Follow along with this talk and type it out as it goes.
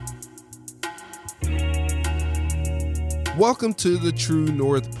Welcome to the True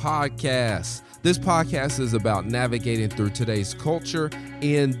North Podcast. This podcast is about navigating through today's culture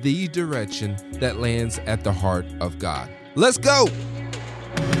in the direction that lands at the heart of God. Let's go!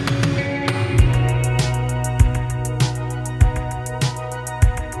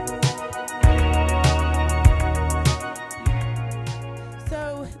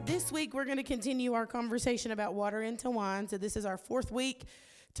 So this week we're going to continue our conversation about water into wine. So this is our fourth week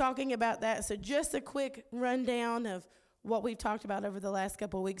talking about that. So just a quick rundown of what we've talked about over the last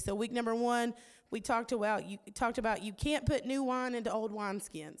couple of weeks. So week number one, we talked about you can't put new wine into old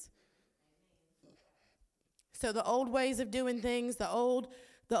wineskins. So the old ways of doing things, the old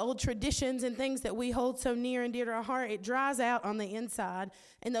traditions and things that we hold so near and dear to our heart, it dries out on the inside,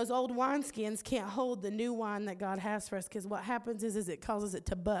 and those old wineskins can't hold the new wine that God has for us, because what happens is it causes it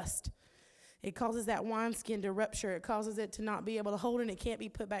to bust. It causes that wineskin to rupture. It causes it to not be able to hold it, and it can't be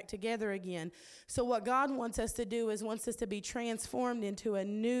put back together again. So what God wants us to do is wants us to be transformed into a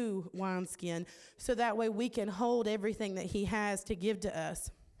new wineskin, so that way we can hold everything that He has to give to us.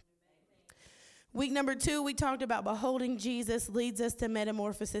 Week number two, we talked about beholding Jesus leads us to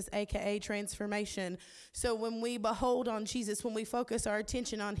metamorphosis, a.k.a. transformation. So when we behold on Jesus, when we focus our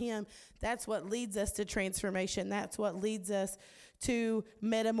attention on Him, that's what leads us to transformation. That's what leads us to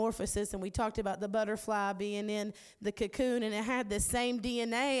metamorphosis. And we talked about the butterfly being in the cocoon, and it had the same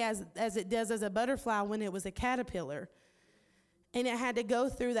DNA as it does as a butterfly when it was a caterpillar. And it had to go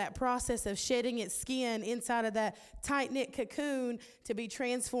through that process of shedding its skin inside of that tight-knit cocoon to be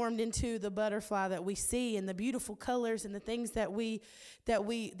transformed into the butterfly that we see, and the beautiful colors and the things that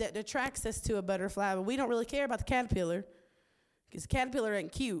attracts us to a butterfly. But we don't really care about the caterpillar, because the caterpillar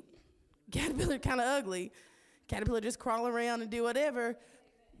ain't cute. Caterpillar kind of ugly. Caterpillar just crawl around and do whatever.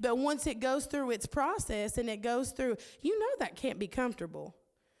 But once it goes through its process and it goes through, that can't be comfortable.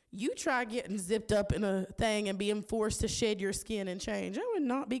 You try getting zipped up in a thing and being forced to shed your skin and change. That would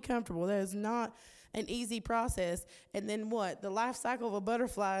not be comfortable. That is not an easy process. And then what? The life cycle of a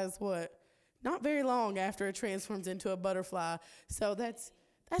butterfly is what? Not very long after it transforms into a butterfly. So that's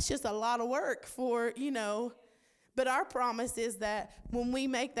just a lot of work for, But our promise is that when we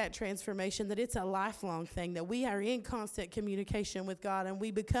make that transformation, that it's a lifelong thing, that we are in constant communication with God, and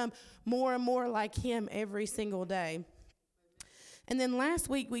we become more and more like Him every single day. And then last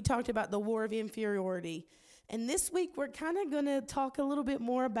week we talked about the war of inferiority. And this week we're kind of going to talk a little bit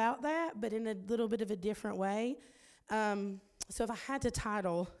more about that, but in a little bit of a different way. So if I had to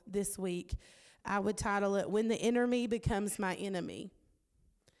title this week, I would title it, When the Enemy Becomes My Enemy.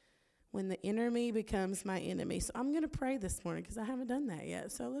 When the enemy becomes my enemy. So I'm going to pray this morning, because I haven't done that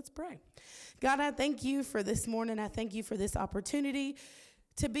yet. So let's pray. God, I thank You for this morning. I thank You for this opportunity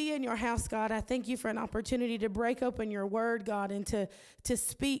to be in Your house, God. I thank You for an opportunity to break open Your word, God, and to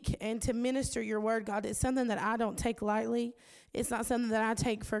speak and to minister Your word, God. It's something that I don't take lightly. It's not something that I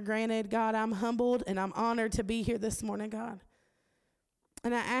take for granted. God, I'm humbled and I'm honored to be here this morning, God.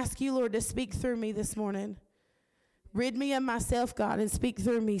 And I ask You, Lord, to speak through me this morning. Rid me of myself, God, and speak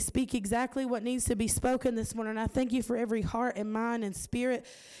through me. Speak exactly what needs to be spoken this morning. I thank You for every heart and mind and spirit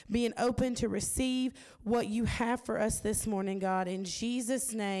being open to receive what You have for us this morning, God. In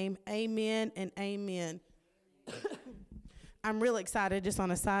Jesus' name, amen and amen. I'm real excited, just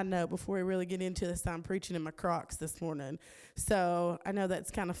on a side note, before we really get into this, I'm preaching in my Crocs this morning. So I know that's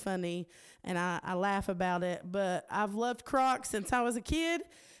kind of funny, and I laugh about it, but I've loved Crocs since I was a kid.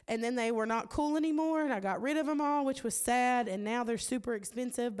 And then they were not cool anymore, and I got rid of them all, which was sad. And now they're super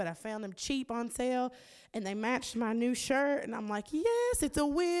expensive, but I found them cheap on sale, and they matched my new shirt. And I'm like, yes, it's a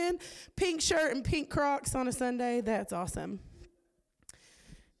win. Pink shirt and pink Crocs on a Sunday. That's awesome.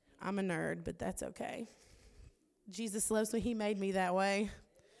 I'm a nerd, but that's okay. Jesus loves me. He made me that way.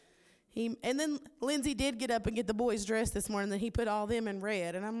 And then Lindsay did get up and get the boys dressed this morning. Then he put all them in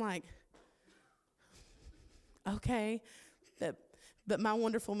red, and I'm like, okay. But my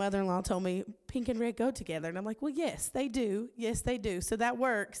wonderful mother-in-law told me pink and red go together. And I'm like, well, yes, they do. Yes, they do. So that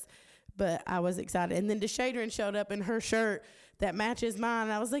works. But I was excited. And then DeShadron showed up in her shirt that matches mine.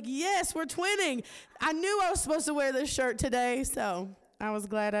 And I was like, yes, we're twinning. I knew I was supposed to wear this shirt today. So I was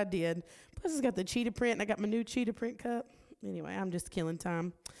glad I did. Plus, it's got the cheetah print, and I got my new cheetah print cup. Anyway, I'm just killing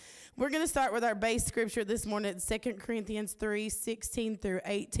time. We're going to start with our base scripture this morning at 2 Corinthians 3:16 through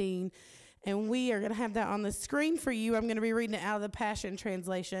 18. And we are going to have that on the screen for you. I'm going to be reading it out of the Passion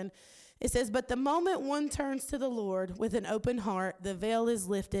Translation. It says, but the moment one turns to the Lord with an open heart, the veil is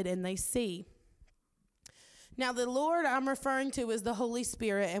lifted and they see. Now, the Lord I'm referring to is the Holy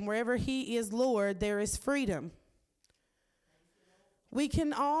Spirit, and wherever He is Lord, there is freedom. We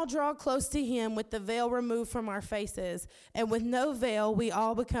can all draw close to him with the veil removed from our faces. And with no veil, we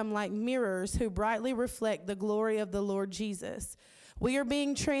all become like mirrors who brightly reflect the glory of the Lord Jesus. We are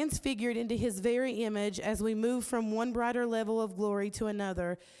being transfigured into his very image as we move from one brighter level of glory to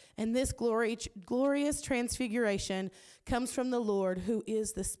another. And this glorious transfiguration comes from the Lord, who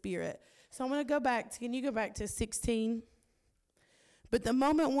is the Spirit. So I'm going to go back. Can you go back to 16? But the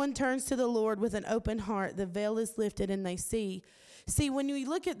moment one turns to the Lord with an open heart, the veil is lifted and they see. See, when you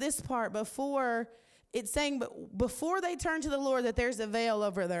look at this part before, it's saying but before they turn to the Lord that there's a veil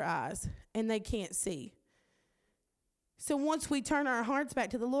over their eyes and they can't see. So once we turn our hearts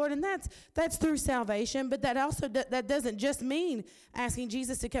back to the Lord, and that's through salvation, but that also that doesn't just mean asking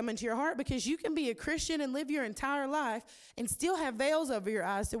Jesus to come into your heart, because you can be a Christian and live your entire life and still have veils over your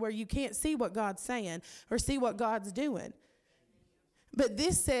eyes to where you can't see what God's saying or see what God's doing. But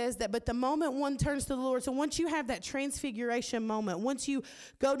this says that, but the moment one turns to the Lord, so once you have that transfiguration moment, once you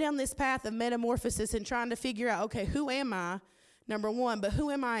go down this path of metamorphosis and trying to figure out, okay, who am I, number one, but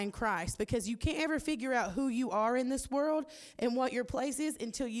who am I in Christ? Because you can't ever figure out who you are in this world and what your place is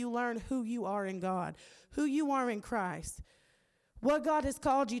until you learn who you are in God, who you are in Christ, what God has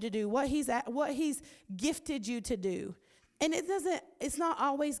called you to do, what he's gifted you to do. And it's not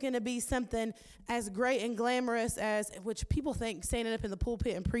always going to be something as great and glamorous as, which people think standing up in the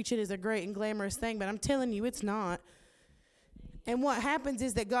pulpit and preaching is a great and glamorous thing, but I'm telling you, it's not. And what happens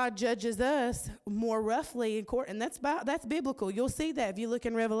is that God judges us more roughly in court, and that's biblical. You'll see that if you look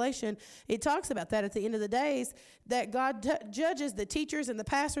in Revelation. It talks about that at the end of the days, that God judges the teachers and the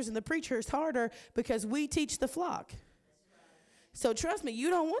pastors and the preachers harder because we teach the flock. So trust me, you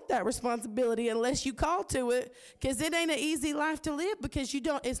don't want that responsibility unless you call to it, because it ain't an easy life to live, because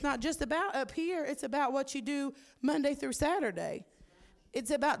it's not just about up here. It's about what you do Monday through Saturday.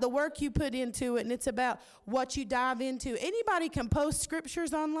 It's about the work you put into it, and it's about what you dive into. Anybody can post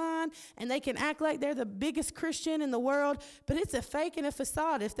scriptures online, and they can act like they're the biggest Christian in the world, but it's a fake and a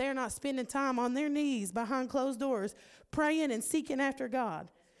facade if they're not spending time on their knees behind closed doors, praying and seeking after God.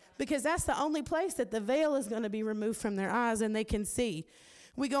 Because that's the only place that the veil is going to be removed from their eyes and they can see.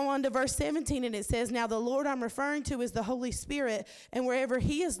 We go on to verse 17, and it says, now the Lord I'm referring to is the Holy Spirit, and wherever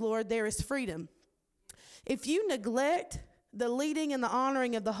he is Lord, there is freedom. If you neglect the leading and the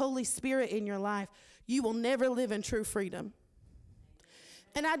honoring of the Holy Spirit in your life, you will never live in true freedom.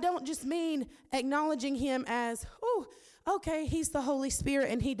 And I don't just mean acknowledging him as, okay, he's the Holy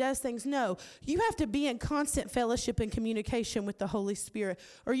Spirit and he does things. No, you have to be in constant fellowship and communication with the Holy Spirit,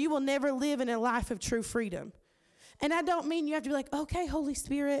 or you will never live in a life of true freedom. And I don't mean you have to be like, okay, Holy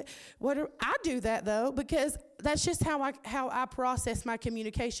Spirit, I do that though, because that's just how I process my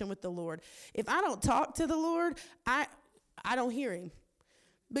communication with the Lord. If I don't talk to the Lord, I don't hear him,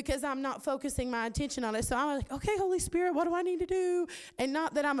 because I'm not focusing my attention on it. So I'm like, okay, Holy Spirit, what do I need to do? And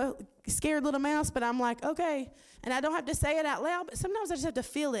not that I'm a scared little mouse, but I'm like, okay. And I don't have to say it out loud, but sometimes I just have to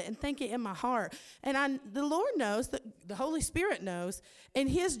feel it and think it in my heart. And the Lord knows, the Holy Spirit knows, and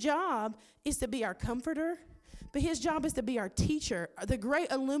his job is to be our comforter, but his job is to be our teacher, the great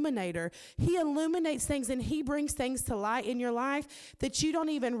illuminator. He illuminates things and he brings things to light in your life that you don't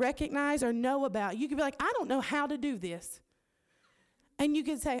even recognize or know about. You could be like, I don't know how to do this. And you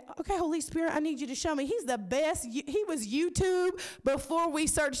can say, okay, Holy Spirit, I need you to show me. He's the best. He was YouTube before we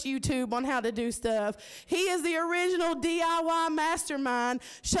searched YouTube on how to do stuff. He is the original DIY mastermind,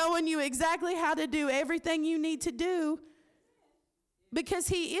 showing you exactly how to do everything you need to do, because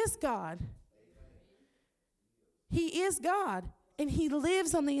he is God. He is God, and he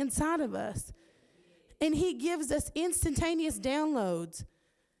lives on the inside of us. And he gives us instantaneous downloads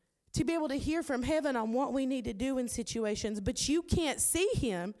to be able to hear from heaven on what we need to do in situations. But you can't see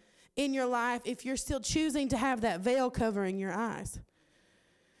him in your life if you're still choosing to have that veil covering your eyes.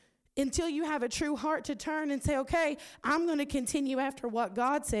 Until you have a true heart to turn and say, okay, I'm going to continue after what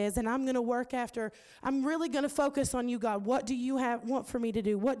God says, and I'm going to I'm really going to focus on you, God. What do you want for me to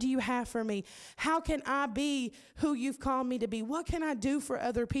do? What do you have for me? How can I be who you've called me to be? What can I do for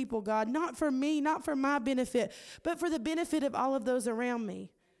other people, God? Not for me, not for my benefit, but for the benefit of all of those around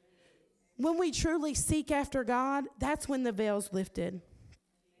me. When we truly seek after God, that's when the veil's lifted.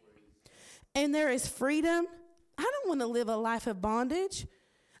 And there is freedom. I don't want to live a life of bondage.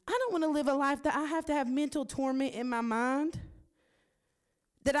 I don't want to live a life that I have to have mental torment in my mind,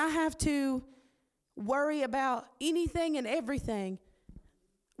 that I have to worry about anything and everything,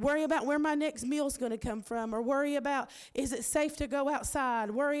 worry about where my next meal's going to come from, or worry about, is it safe to go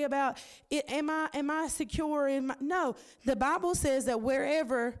outside, worry about, am I secure in my, no, the Bible says that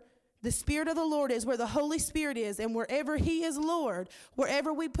wherever the Spirit of the Lord is, where the Holy Spirit is, and wherever he is Lord,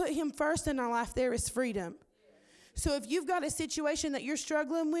 wherever we put him first in our life, there is freedom. So if you've got a situation that you're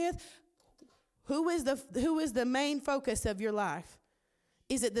struggling with, who is the main focus of your life?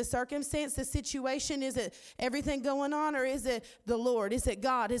 Is it the circumstance, the situation? Is it everything going on? Or is it the Lord? Is it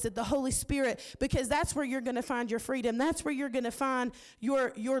God? Is it the Holy Spirit? Because that's where you're going to find your freedom. That's where you're going to find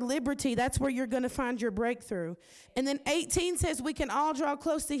your liberty. That's where you're going to find your breakthrough. And then 18 says we can all draw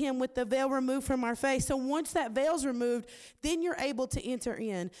close to him with the veil removed from our face. So once that veil's removed, then you're able to enter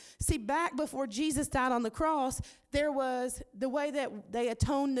in. See, back before Jesus died on the cross, there was the way that they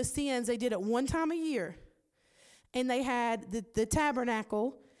atoned the sins. They did it one time a year. And they had the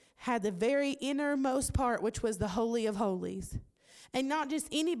tabernacle, had the very innermost part, which was the Holy of Holies. And not just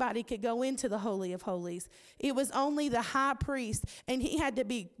anybody could go into the Holy of Holies. It was only the high priest. And he had to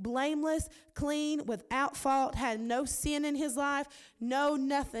be blameless, clean, without fault, had no sin in his life, no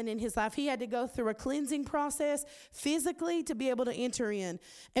nothing in his life. He had to go through a cleansing process physically to be able to enter in.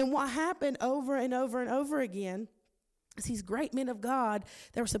 And what happened over and over and over again, these great men of God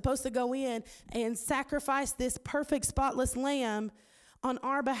that were supposed to go in and sacrifice this perfect, spotless lamb on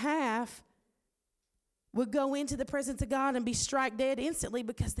our behalf would go into the presence of God and be struck dead instantly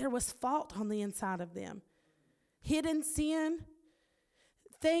because there was fault on the inside of them. Hidden sin,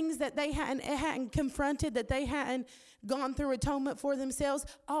 things that they hadn't confronted, that they hadn't gone through atonement for themselves,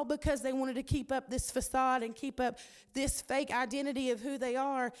 all because they wanted to keep up this facade and keep up this fake identity of who they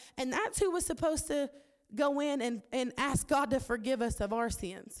are. And that's who was supposed to go in and ask God to forgive us of our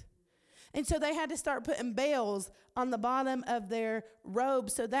sins. And so they had to start putting bells on the bottom of their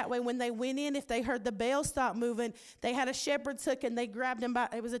robes, so that way when they went in, if they heard the bell stop moving, they had a shepherd's hook and they grabbed them by,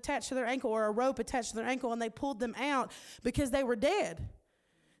 it was attached to their ankle, or a rope attached to their ankle, and they pulled them out because they were dead.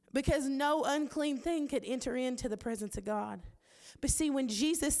 Because no unclean thing could enter into the presence of God. But see, when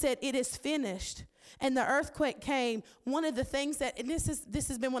Jesus said, "It is finished," and the earthquake came, one of the things that, and this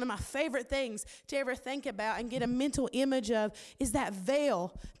has been one of my favorite things to ever think about and get a mental image of, is that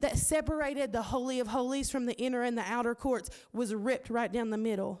veil that separated the Holy of Holies from the inner and the outer courts was ripped right down the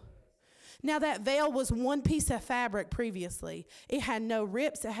middle. Now that veil was one piece of fabric previously. It had no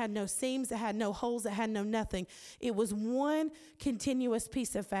rips, it had no seams, it had no holes, it had no nothing. It was one continuous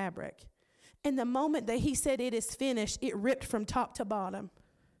piece of fabric. And the moment that he said, "It is finished," it ripped from top to bottom,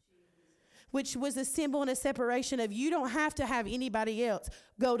 which was a symbol and a separation of, you don't have to have anybody else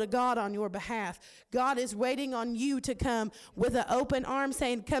go to God on your behalf. God is waiting on you to come with an open arm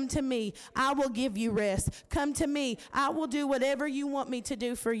saying, "Come to me, I will give you rest. Come to me, I will do whatever you want me to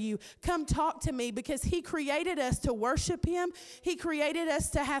do for you. Come talk to me," because he created us to worship him. He created us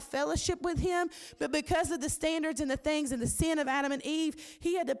to have fellowship with him. But because of the standards and the things and the sin of Adam and Eve,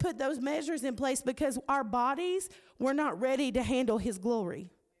 he had to put those measures in place because our bodies were not ready to handle his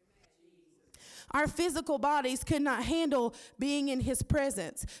glory. Our physical bodies could not handle being in his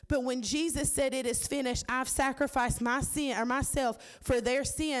presence. But when Jesus said, "It is finished, I've sacrificed my sin or myself for their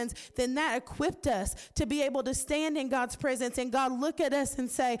sins," then that equipped us to be able to stand in God's presence and God look at us and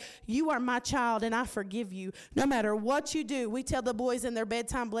say, "You are my child and I forgive you." No matter what you do, we tell the boys in their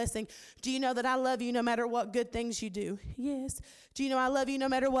bedtime blessing, "Do you know that I love you no matter what good things you do?" Yes. "Do you know I love you no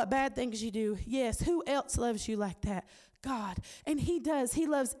matter what bad things you do?" Yes. Who else loves you like that? God. And he does. He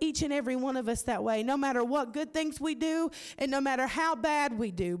loves each and every one of us that way, no matter what good things we do and no matter how bad we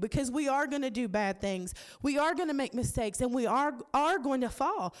do, because we are going to do bad things. We are going to make mistakes and we are going to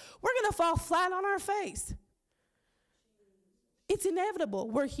fall. We're going to fall flat on our face. It's inevitable.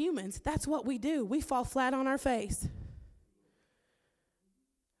 We're humans. That's what we do. We fall flat on our face.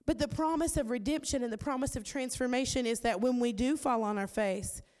 But the promise of redemption and the promise of transformation is that when we do fall on our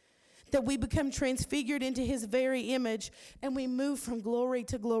face, that we become transfigured into his very image and we move from glory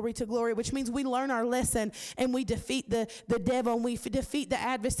to glory to glory, which means we learn our lesson and we defeat the devil and we defeat the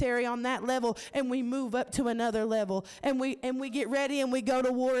adversary on that level and we move up to another level and we get ready and we go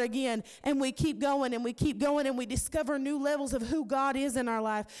to war again and we keep going and we keep going and we discover new levels of who God is in our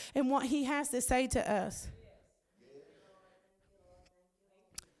life and what he has to say to us.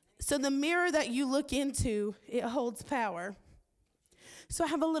 So the mirror that you look into, it holds power. So I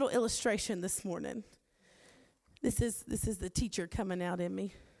have a little illustration this morning. This is the teacher coming out in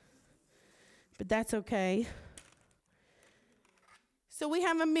me. But that's okay. So we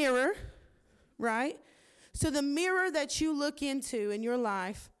have a mirror, right? So the mirror that you look into in your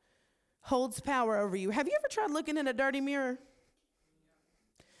life holds power over you. Have you ever tried looking in a dirty mirror?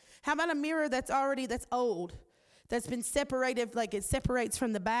 How about a mirror that's old? That's been separated, like it separates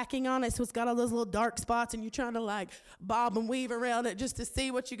from the backing on it, so it's got all those little dark spots, and you're trying to like bob and weave around it just to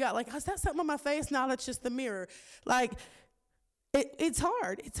see what you got. Like, is that something on my face? No, that's just the mirror. Like, it's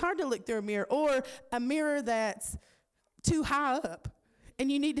hard. It's hard to look through a mirror. Or a mirror that's too high up,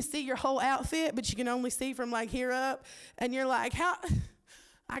 and you need to see your whole outfit, but you can only see from like here up, and you're like, how?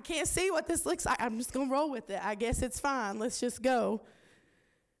 I can't see what this looks like. I'm just going to roll with it. I guess it's fine. Let's just go.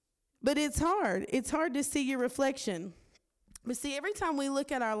 But it's hard. It's hard to see your reflection. But see, every time we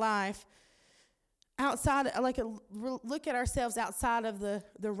look at our life outside, look at ourselves outside of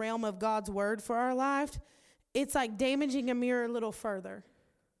the realm of God's word for our life, it's like damaging a mirror a little further.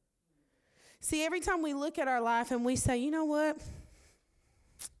 See, every time we look at our life and we say, you know what?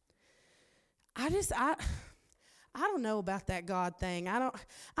 I don't know about that God thing. I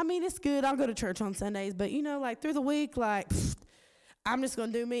mean, it's good. I'll go to church on Sundays, but you know, like through the week, like, I'm just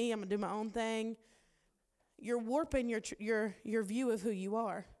going to do me. I'm going to do my own thing. You're warping your view of who you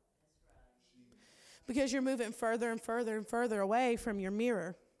are. Because you're moving further and further and further away from your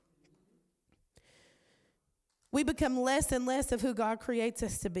mirror. We become less and less of who God creates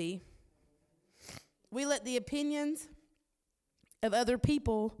us to be. We let the opinions of other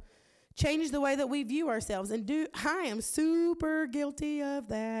people change the way that we view ourselves. And I am super guilty of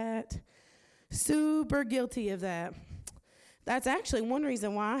that. Super guilty of that. That's actually one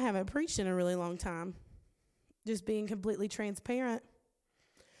reason why I haven't preached in a really long time. Just being completely transparent.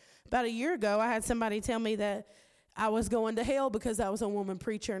 About a year ago, I had somebody tell me that I was going to hell because I was a woman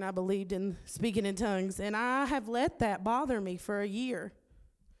preacher and I believed in speaking in tongues. And I have let that bother me for a year.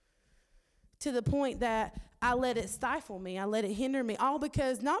 To the point that I let it stifle me. I let it hinder me. All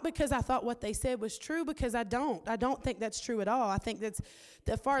because, not because I thought what they said was true, because I don't. I don't think that's true at all. I think that's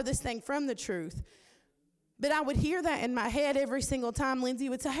the farthest thing from the truth. But I would hear that in my head every single time Lindsay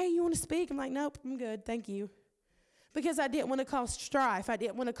would say, hey, you want to speak? I'm like, nope, I'm good, thank you. Because I didn't want to cause strife. I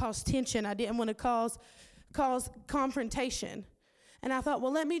didn't want to cause tension. I didn't want to cause confrontation. And I thought,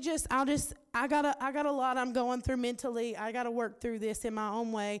 well, I got a lot I'm going through mentally. I got to work through this in my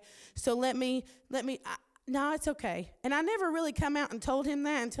own way. So no, it's okay. And I never really come out and told him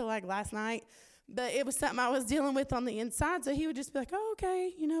that until like last night. But it was something I was dealing with on the inside. So he would just be like, oh,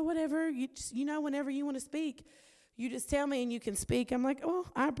 okay, whatever. Whenever you want to speak, you just tell me and you can speak. I'm like, oh,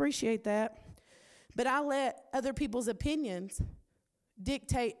 I appreciate that. But I let other people's opinions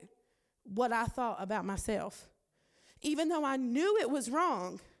dictate what I thought about myself. Even though I knew it was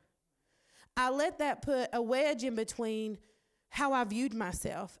wrong, I let that put a wedge in between how I viewed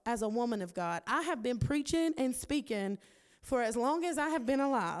myself as a woman of God. I have been preaching and speaking for as long as I have been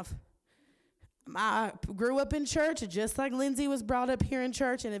alive. I grew up in church, just like Lindsay was brought up here in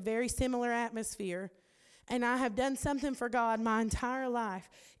church in a very similar atmosphere. And I have done something for God my entire life.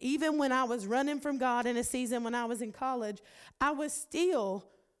 Even when I was running from God in a season when I was in college, I was still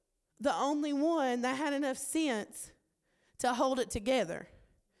the only one that had enough sense to hold it together.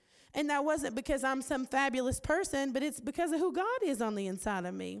 And that wasn't because I'm some fabulous person, but it's because of who God is on the inside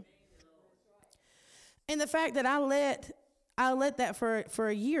of me. And the fact that I let that for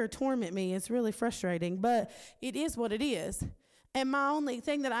a year torment me, it's really frustrating, but it is what it is. And my only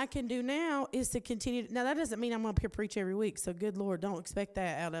thing that I can do now is to continue. Now, that doesn't mean I'm up here preach every week, so good Lord, don't expect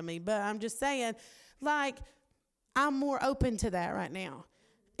that out of me. But I'm just saying, like, I'm more open to that right now.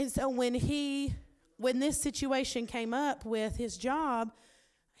 And so when this situation came up with his job,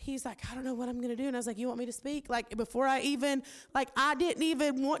 he's like, I don't know what I'm going to do. And I was like, you want me to speak? Like, before I didn't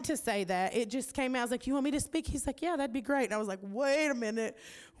even want to say that. It just came out. I was like, you want me to speak? He's like, yeah, that'd be great. And I was like, wait a minute.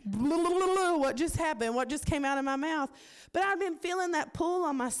 What just happened? What just came out of my mouth? But I've been feeling that pull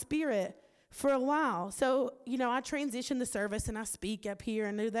on my spirit for a while. So, I transitioned the service and I speak up here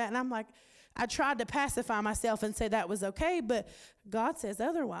and do that. And I'm like, I tried to pacify myself and say that was okay, but God says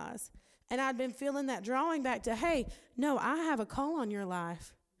otherwise. And I'd been feeling that drawing back to, hey, no, I have a call on your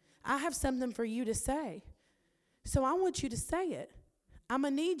life. I have something for you to say. So I want you to say it. I'm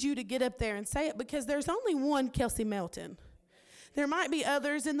going to need you to get up there and say it because there's only one Kelsey Melton. There might be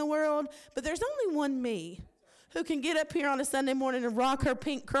others in the world, but there's only one me who can get up here on a Sunday morning and rock her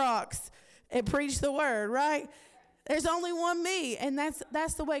pink Crocs and preach the word, right? There's only one me, and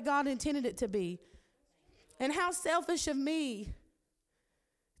that's the way God intended it to be. And how selfish of me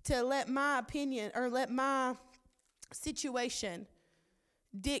to let my opinion or let my situation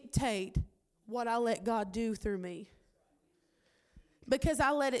dictate what I let God do through me. Because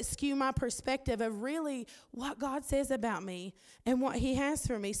I let it skew my perspective of really what God says about me and what he has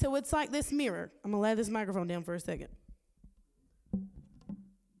for me. So it's like this mirror. I'm going to lay this microphone down for a second. And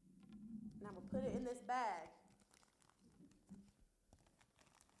I'm going to put it in this bag.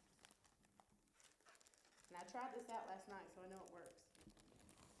 And I tried this out last night, so I know it works.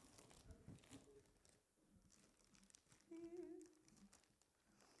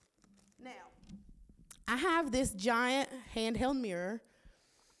 Now, I have this giant handheld mirror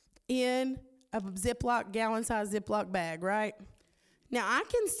in a gallon-sized Ziploc bag, right? Now, I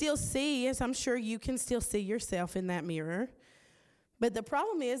can still see, as I'm sure you can still see yourself in that mirror. But the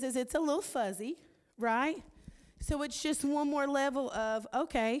problem is it's a little fuzzy, right? So it's just one more level of,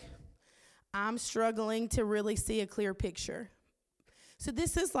 okay, I'm struggling to really see a clear picture. So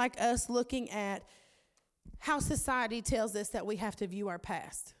this is like us looking at how society tells us that we have to view our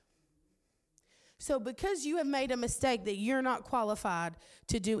past. So because you have made a mistake that you're not qualified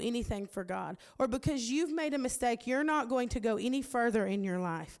to do anything for God, or because you've made a mistake, you're not going to go any further in your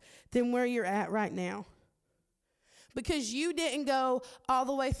life than where you're at right now. Because you didn't go all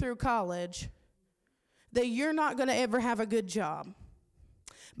the way through college, that you're not going to ever have a good job.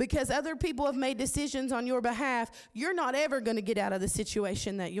 Because other people have made decisions on your behalf, you're not ever going to get out of the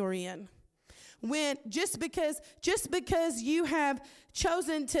situation that you're in. When just because you have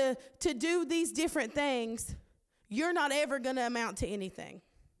chosen to do these different things, you're not ever going to amount to anything.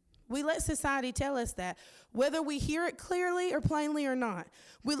 We let society tell us that, whether we hear it clearly or plainly or not.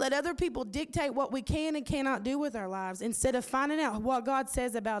 We let other people dictate what we can and cannot do with our lives instead of finding out what God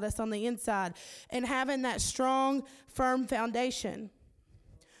says about us on the inside and having that strong, firm foundation.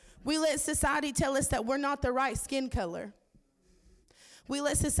 We let society tell us that we're not the right skin color. We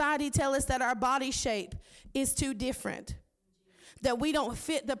let society tell us that our body shape is too different, that we don't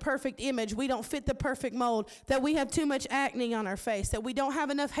fit the perfect image, we don't fit the perfect mold, that we have too much acne on our face, that we don't have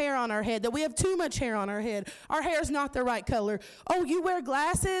enough hair on our head, that we have too much hair on our head. Our hair's not the right color. Oh, you wear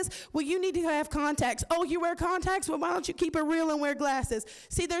glasses? Well, you need to have contacts. Oh, you wear contacts? Well, why don't you keep it real and wear glasses?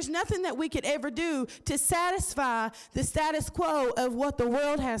 See, there's nothing that we could ever do to satisfy the status quo of what the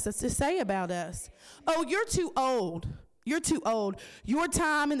world has to say about us. Oh, you're too old. You're too old. Your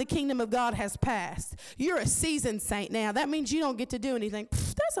time in the kingdom of God has passed. You're a seasoned saint now. That means you don't get to do anything.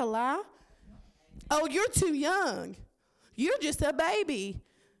 Pfft, that's a lie. Oh, you're too young. You're just a baby.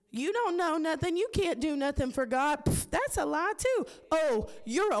 You don't know nothing. You can't do nothing for God. Pfft, that's a lie too. Oh,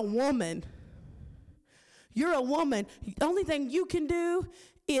 you're a woman. You're a woman. The only thing you can do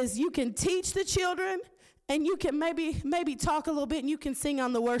is you can teach the children, and you can maybe talk a little bit, and you can sing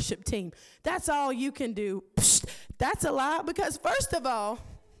on the worship team. That's all you can do. Psst, that's a lie, because first of all,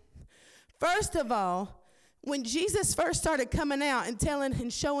 when Jesus first started coming out and telling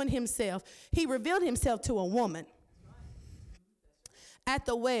and showing himself, he revealed himself to a woman at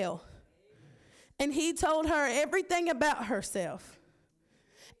the well. And he told her everything about herself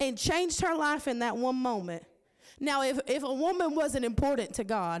and changed her life in that one moment. Now, if a woman wasn't important to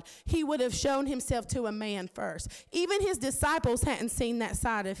God, he would have shown himself to a man first. Even his disciples hadn't seen that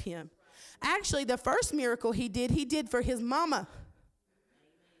side of him. Actually, the first miracle he did for his mama.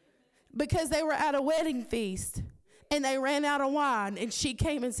 Because they were at a wedding feast, and they ran out of wine, and she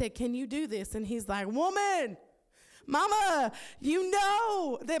came and said, "Can you do this?" And he's like, "Woman, Mama, you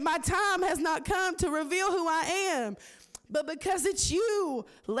know that my time has not come to reveal who I am. But because it's you,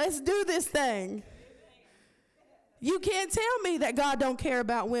 let's do this thing. You can't tell me that God don't care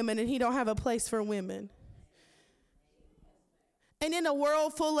about women and he don't have a place for women." And in a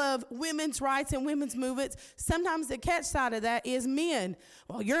world full of women's rights and women's movements, sometimes the catch side of that is men.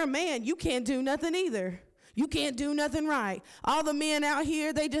 Well, you're a man. You can't do nothing either. You can't do nothing right. All the men out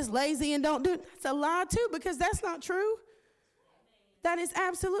here, they just lazy and don't do it. That's a lie too, because that's not true. That is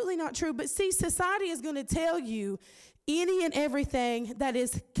absolutely not true. But see, society is going to tell you any and everything that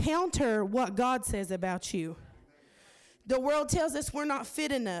is counter what God says about you. The world tells us we're not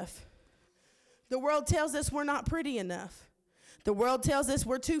fit enough. The world tells us we're not pretty enough. The world tells us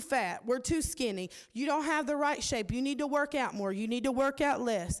we're too fat, we're too skinny. You don't have the right shape. You need to work out more. You need to work out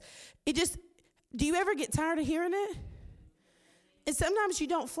less. Do you ever get tired of hearing it? And sometimes you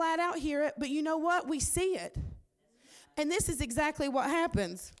don't flat out hear it, but you know what? We see it. And this is exactly what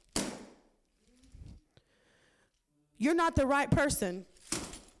happens. You're not the right person.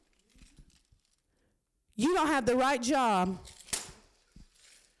 You don't have the right job.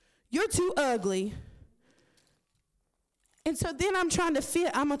 You're too ugly. And so then I'm trying to fit.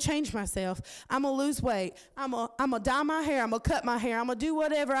 I'm going to change myself. I'm going to lose weight. I'm going to dye my hair. I'm going to cut my hair. I'm going to do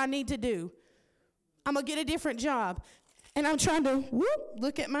whatever I need to do. I'm going to get a different job. And I'm trying to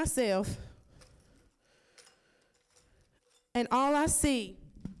look at myself. And all I see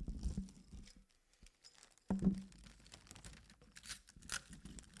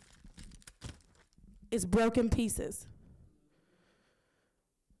is broken pieces.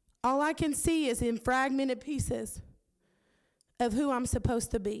 All I can see is in fragmented pieces of who I'm supposed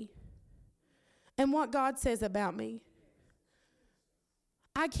to be and what God says about me.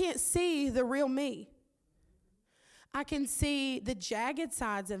 I can't see the real me. I can see the jagged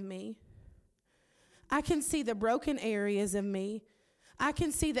sides of me. I can see the broken areas of me. I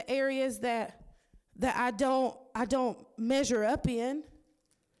can see the areas that that I don't measure up in.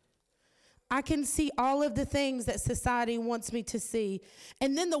 I can see all of the things that society wants me to see.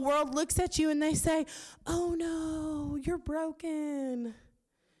 And then the world looks at you and they say, oh no, you're broken.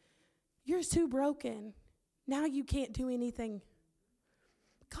 You're too broken. Now you can't do anything.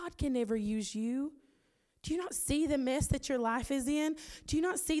 God can never use you. Do you not see the mess that your life is in? Do you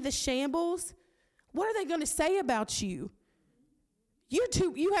not see the shambles? What are they going to say about you?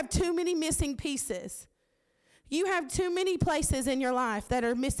 You have too many missing pieces. You have too many places in your life that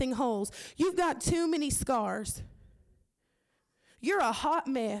are missing holes. You've got too many scars. You're a hot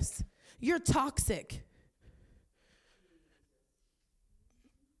mess. You're toxic.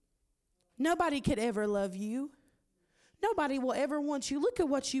 Nobody could ever love you. Nobody will ever want you. Look at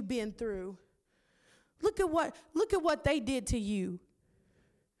what you've been through. Look at what they did to you.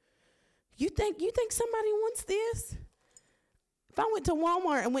 You think somebody wants this? If I went to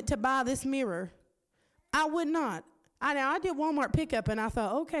Walmart and went to buy this mirror, I would not. I did Walmart pickup and I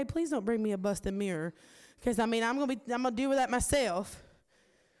thought, okay, please don't bring me a busted mirror, because I'm gonna deal with that myself.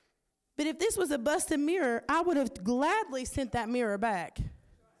 But if this was a busted mirror, I would have gladly sent that mirror back.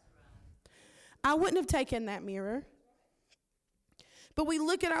 I wouldn't have taken that mirror. But we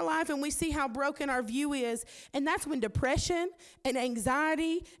look at our life and we see how broken our view is, and that's when depression and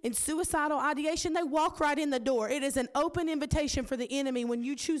anxiety and suicidal ideation, they walk right in the door. It is an open invitation for the enemy when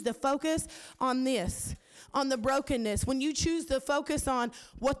you choose to focus on this, on the brokenness, when you choose to focus on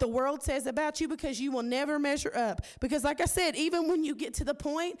what the world says about you, because you will never measure up. Because like I said, even when you get to the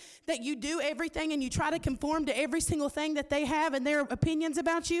point that you do everything and you try to conform to every single thing that they have and their opinions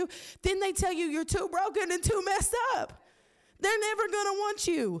about you, then they tell you you're too broken and too messed up. They're never going to want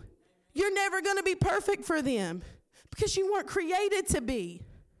you. You're never going to be perfect for them because you weren't created to be.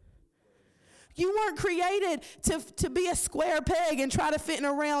 You weren't created to be a square peg and try to fit in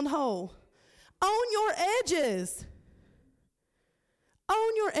a round hole. Own your edges.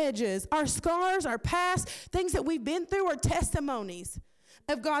 Own your edges. Our scars, our past, things that we've been through are testimonies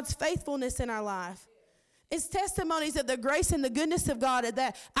of God's faithfulness in our life. It's testimonies of the grace and the goodness of God,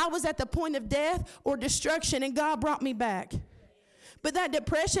 that I was at the point of death or destruction and God brought me back. But that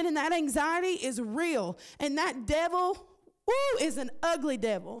depression and that anxiety is real. And that devil, is an ugly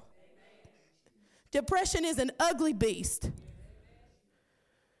devil. Depression is an ugly beast.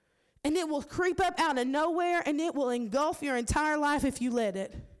 And it will creep up out of nowhere and it will engulf your entire life if you let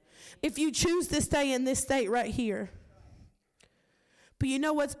it. If you choose to stay in this state right here. But you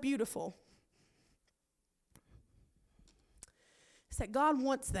know what's beautiful? It's that God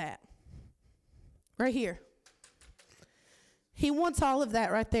wants that. Right here. He wants all of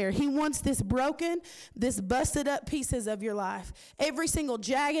that right there. He wants this broken, this busted up pieces of your life. Every single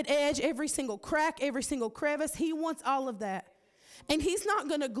jagged edge, every single crack, every single crevice. He wants all of that. And he's not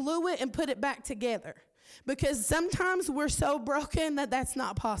going to glue it and put it back together. Because sometimes we're so broken that that's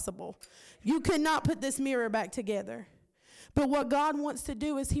not possible. You cannot put this mirror back together. But what God wants to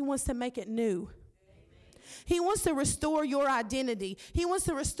do is he wants to make it new. He wants to restore your identity. He wants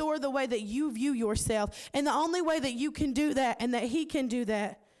to restore the way that you view yourself. And the only way that you can do that and that he can do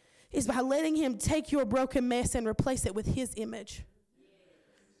that is by letting him take your broken mess and replace it with his image.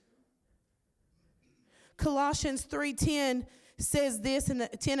 Colossians 3:10 says this, in the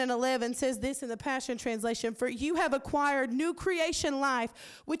 10 and 11 says this in the Passion Translation: for you have acquired new creation life,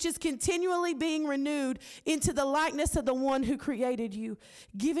 which is continually being renewed into the likeness of the one who created you,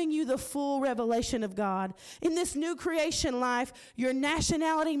 giving you the full revelation of God. In this new creation life, your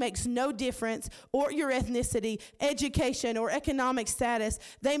nationality makes no difference, or your ethnicity, education, or economic status.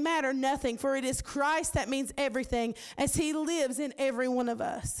 They matter nothing, for it is Christ that means everything, as he lives in every one of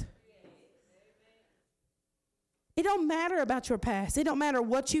us. It don't matter about your past. It don't matter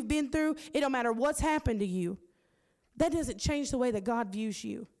what you've been through. It don't matter what's happened to you. That doesn't change the way that God views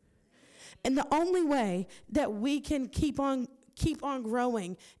you. And the only way that we can keep on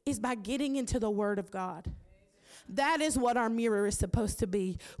growing is by getting into the Word of God. That is what our mirror is supposed to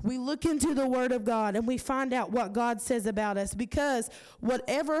be. We look into the Word of God and we find out what God says about us, because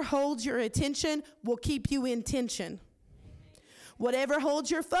whatever holds your attention will keep you in tension. Whatever holds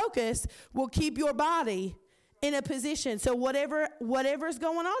your focus will keep your body in a position. So whatever's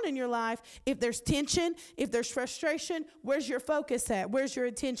going on in your life, if there's tension, if there's frustration, where's your focus at? Where's your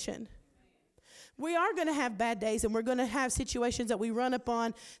attention? We are going to have bad days, and we're going to have situations that we run up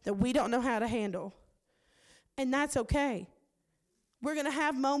on that we don't know how to handle. And that's okay. We're going to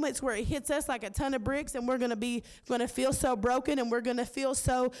have moments where it hits us like a ton of bricks, and we're going to feel so broken, and we're going to feel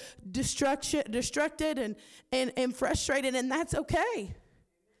so destructed and frustrated, and that's okay.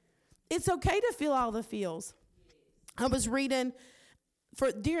 It's okay to feel all the feels. I was reading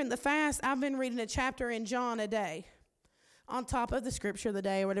during the fast, I've been reading a chapter in John a day on top of the scripture of the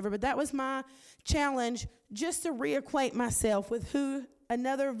day or whatever. But that was my challenge, just to reacquaint myself with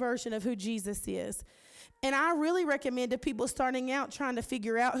another version of who Jesus is. And I really recommend to people starting out trying to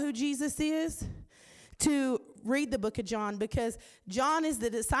figure out who Jesus is to read the book of John, because John is the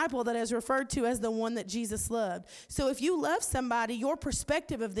disciple that is referred to as the one that Jesus loved. So if you love somebody, your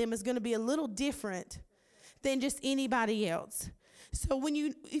perspective of them is going to be a little different than just anybody else. So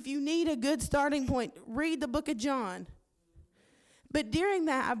if you need a good starting point, read the book of John. But during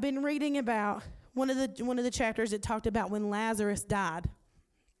that, I've been reading about one of the chapters that talked about when Lazarus died.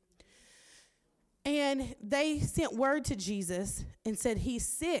 And they sent word to Jesus and said, he's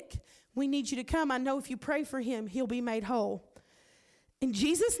sick. We need you to come. I know if you pray for him, he'll be made whole. And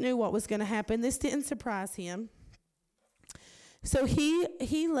Jesus knew what was going to happen. This didn't surprise him. So he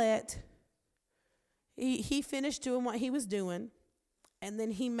finished doing what he was doing, and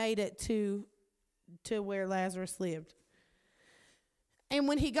then he made it to where Lazarus lived. And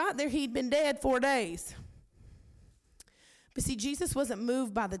when he got there, he'd been dead 4 days. But see, Jesus wasn't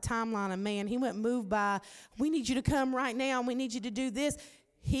moved by the timeline of man. He wasn't moved by, we need you to come right now, and we need you to do this.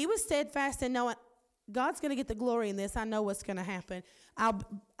 He was steadfast in knowing, God's going to get the glory in this. I know what's going to happen.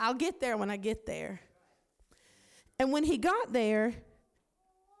 I'll get there when I get there. And when he got there,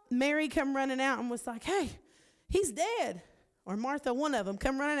 Mary come running out and was like, hey, he's dead. Or Martha, one of them,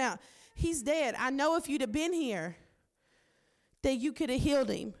 come running out. He's dead. I know if you'd have been here, that you could have healed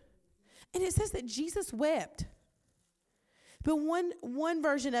him. And it says that Jesus wept. But one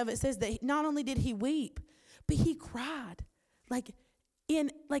version of it says that not only did he weep, but he cried. Like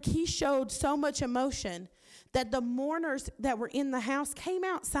he showed so much emotion that the mourners that were in the house came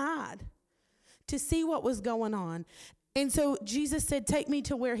outside to see what was going on. And so Jesus said, take me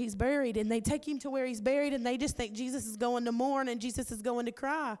to where he's buried. And they take him to where he's buried, and they just think Jesus is going to mourn and Jesus is going to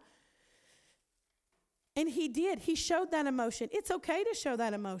cry. And he did. He showed that emotion. It's okay to show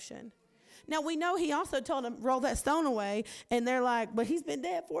that emotion. Now, we know he also told them, roll that stone away. And they're like, but he's been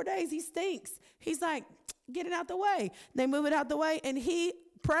dead 4 days. He stinks. He's like, get it out the way. They move it out the way. And he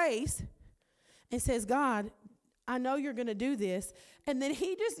prays and says, God, I know you're going to do this. And then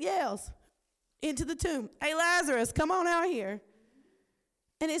he just yells into the tomb, hey, Lazarus, come on out here.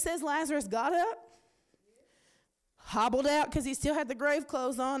 And it says Lazarus got up, hobbled out because he still had the grave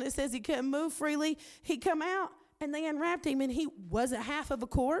clothes on. It says he couldn't move freely. He come out, and they unwrapped him, and he wasn't half of a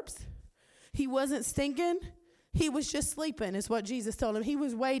corpse. He wasn't stinking. He was just sleeping, is what Jesus told him. He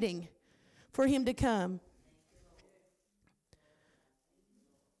was waiting for him to come.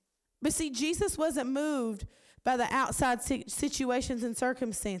 But see, Jesus wasn't moved by the outside situations and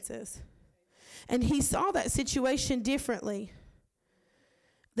circumstances. And he saw that situation differently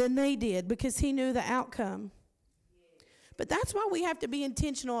than they did because he knew the outcome. But that's why we have to be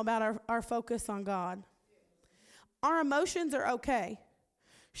intentional about our focus on God. Our emotions are okay.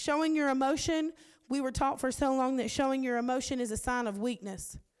 Showing your emotion, we were taught for so long that showing your emotion is a sign of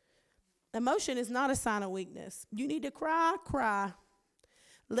weakness. Emotion is not a sign of weakness. You need to cry, cry.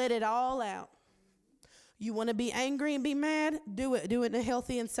 Let it all out. You want to be angry and be mad? Do it. Do it in a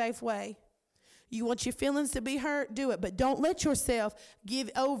healthy and safe way. You want your feelings to be hurt? Do it. But don't let yourself give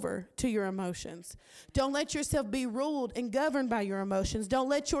over to your emotions. Don't let yourself be ruled and governed by your emotions. Don't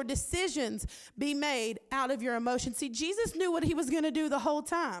let your decisions be made out of your emotions. See, Jesus knew what he was going to do the whole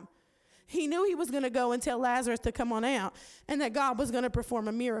time. He knew he was going to go and tell Lazarus to come on out and that God was going to perform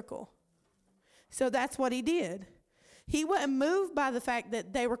a miracle. So that's what he did. He wasn't moved by the fact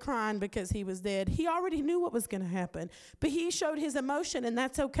that they were crying because he was dead. He already knew what was going to happen. But he showed his emotion, and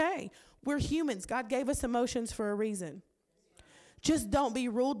that's okay. We're humans. God gave us emotions for a reason. Just don't be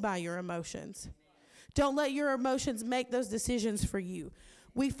ruled by your emotions. Don't let your emotions make those decisions for you.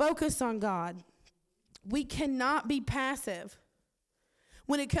 We focus on God. We cannot be passive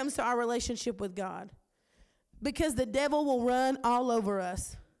when it comes to our relationship with God, because the devil will run all over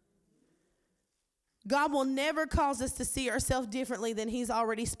us. God will never cause us to see ourselves differently than he's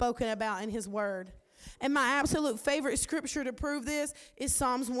already spoken about in his word. And my absolute favorite scripture to prove this is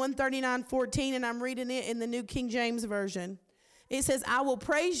Psalms 139:14, and I'm reading it in the New King James Version. It says, I will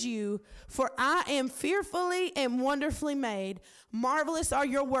praise you, for I am fearfully and wonderfully made. Marvelous are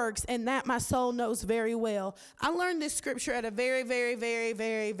your works, and that my soul knows very well. I learned this scripture at a very, very, very,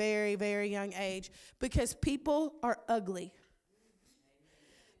 very, very, very young age because people are ugly.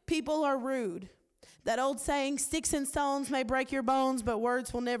 People are rude. That old saying, sticks and stones may break your bones, but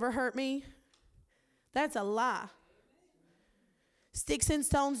words will never hurt me. That's a lie. Sticks and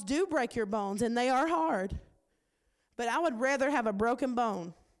stones do break your bones, and they are hard. But I would rather have a broken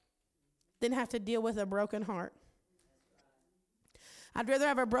bone than have to deal with a broken heart. I'd rather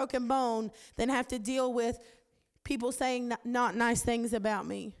have a broken bone than have to deal with people saying not nice things about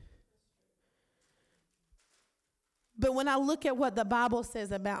me. But when I look at what the Bible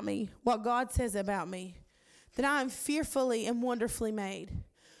says about me, what God says about me, that I am fearfully and wonderfully made.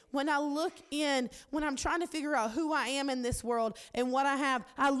 When I look in, when I'm trying to figure out who I am in this world and what I have,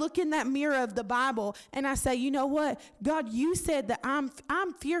 I look in that mirror of the Bible and I say, you know what? God, you said that I'm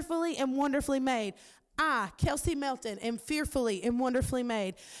fearfully and wonderfully made. I, Kelsey Melton, am fearfully and wonderfully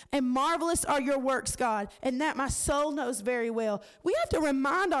made. And marvelous are your works, God, and that my soul knows very well. We have to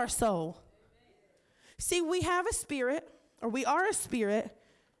remind our soul. See, we have a spirit, or we are a spirit.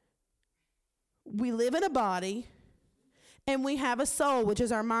 We live in a body. And we have a soul, which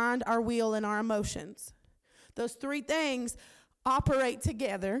is our mind, our will, and our emotions. Those three things operate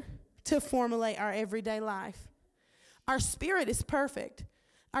together to formulate our everyday life. Our spirit is perfect.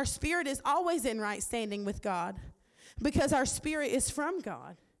 Our spirit is always in right standing with God because our spirit is from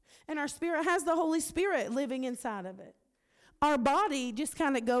God. And our spirit has the Holy Spirit living inside of it. Our body just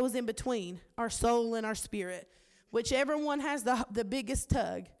kind of goes in between our soul and our spirit, whichever one has the biggest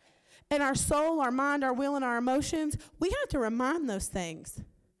tug. And our soul, our mind, our will, and our emotions, we have to remind those things.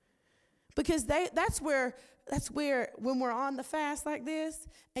 Because that's where when we're on the fast like this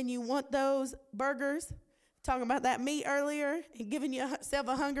and you want those burgers, talking about that meat earlier and giving yourself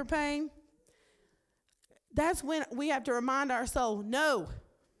a hunger pain, that's when we have to remind our soul, no,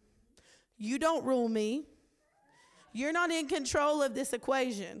 you don't rule me. You're not in control of this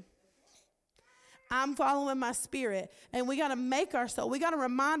equation. I'm following my spirit. And we got to make our soul, we got to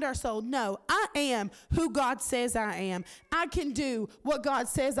remind our soul, no, I am who God says I am. I can do what God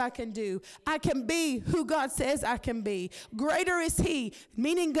says I can do. I can be who God says I can be. Greater is he,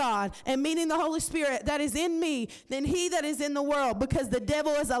 meaning God, and meaning the Holy Spirit that is in me than he that is in the world, because the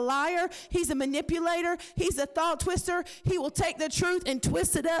devil is a liar. He's a manipulator. He's a thought twister. He will take the truth and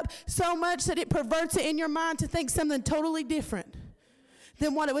twist it up so much that it perverts it in your mind to think something totally different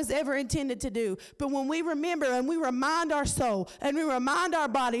than what it was ever intended to do. But when we remember and we remind our soul and we remind our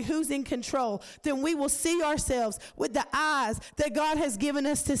body who's in control, then we will see ourselves with the eyes that God has given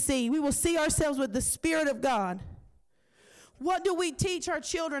us to see. We will see ourselves with the Spirit of God. What do we teach our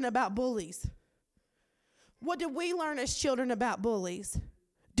children about bullies? What did we learn as children about bullies?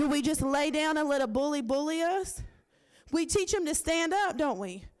 Do we just lay down and let a bully us? We teach them to stand up, don't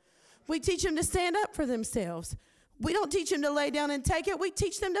we? We teach them to stand up for themselves. We don't teach them to lay down and take it. We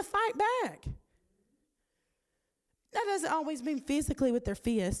teach them to fight back. That doesn't always mean physically with their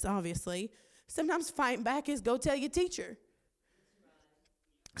fists, obviously. Sometimes fighting back is go tell your teacher.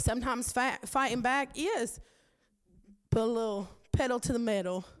 Sometimes fighting back is put a little pedal to the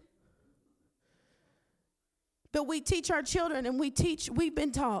metal. But we teach our children, and we've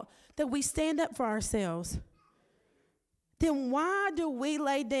been taught that we stand up for ourselves. Then why do we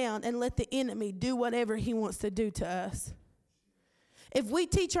lay down and let the enemy do whatever he wants to do to us? If we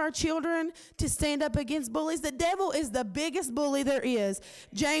teach our children to stand up against bullies, the devil is the biggest bully there is.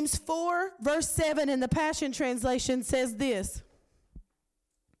 James 4, verse 7 in the Passion Translation says this.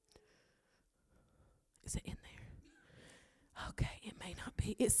 Is it in there? Okay, it may not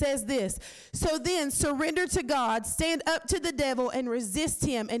be. It says this. So then, surrender to God, stand up to the devil, and resist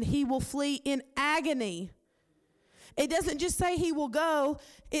him, and he will flee in agony. It doesn't just say he will go.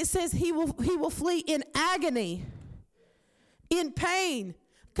 It says he will flee in agony, in pain,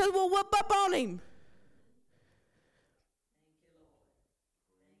 because we'll whoop up on him.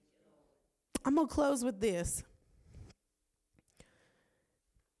 I'm going to close with this.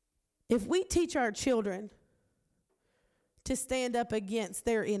 If we teach our children to stand up against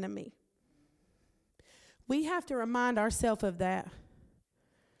their enemy, we have to remind ourselves of that.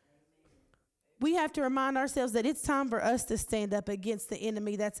 We have to remind ourselves that it's time for us to stand up against the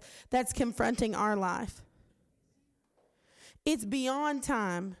enemy that's confronting our life. It's beyond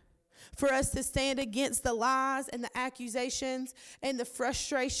time for us to stand against the lies and the accusations and the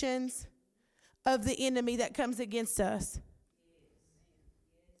frustrations of the enemy that comes against us.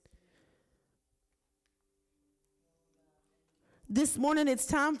 This morning, it's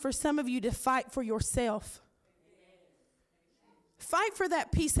time for some of you to fight for yourself. Fight for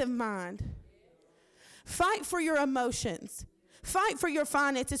that peace of mind. Fight for your emotions. Fight for your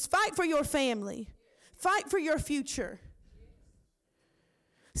finances. Fight for your family. Fight for your future.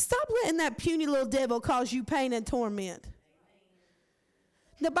 Stop letting that puny little devil cause you pain and torment.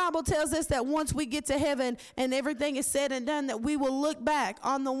 The Bible tells us that once we get to heaven and everything is said and done, that we will look back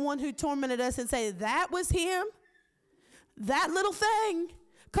on the one who tormented us and say, that was him? That little thing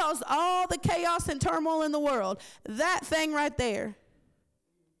caused all the chaos and turmoil in the world. That thing right there.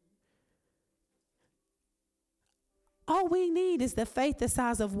 All we need is the faith the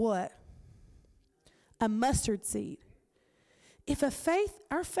size of what? A mustard seed. If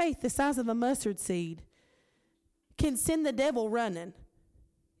our faith the size of a mustard seed can send the devil running.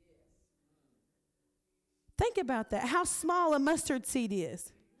 Think about that, how small a mustard seed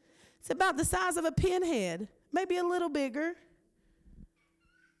is. It's about the size of a pinhead, maybe a little bigger.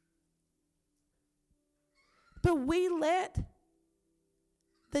 But we let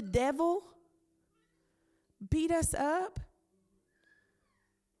the devil beat us up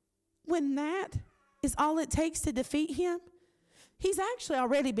when that is all it takes to defeat him. He's actually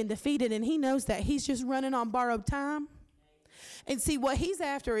already been defeated, and he knows that. He's just running on borrowed time. And see, what he's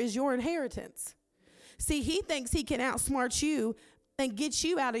after is your inheritance. See, he thinks he can outsmart you and get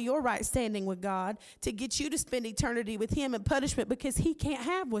you out of your right standing with God, to get you to spend eternity with him in punishment, because he can't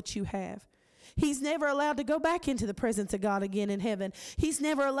have what you have. He's never allowed to go back into the presence of God again in heaven. He's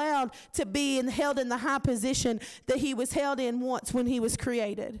never allowed to be held in the high position that he was held in once when he was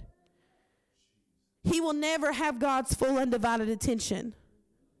created. He will never have God's full undivided attention.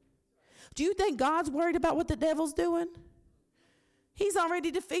 Do you think God's worried about what the devil's doing? He's already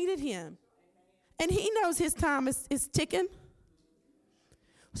defeated him. And he knows his time is ticking.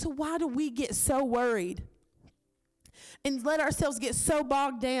 So why do we get so worried and let ourselves get so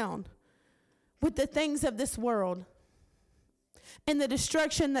bogged down with the things of this world and the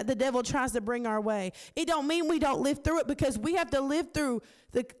destruction that the devil tries to bring our way? It don't mean we don't live through it, because we have to live through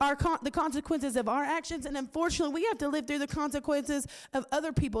the consequences of our actions, and unfortunately we have to live through the consequences of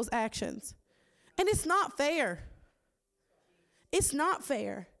other people's actions. And it's not fair. It's not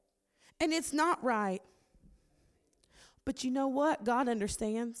fair. And it's not right. But you know what? God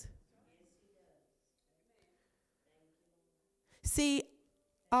understands. See,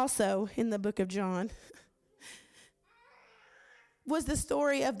 also in the book of John was the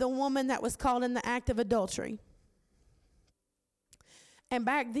story of the woman that was caught in the act of adultery. And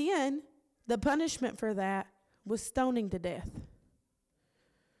back then, the punishment for that was stoning to death.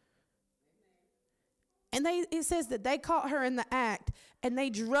 And it says that they caught her in the act, and they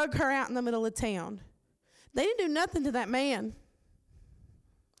drug her out in the middle of town. They didn't do nothing to that man,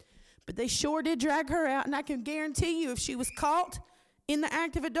 but they sure did drag her out. And I can guarantee you, if she was caught in the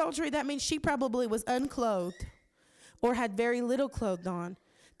act of adultery, that means she probably was unclothed or had very little clothed on.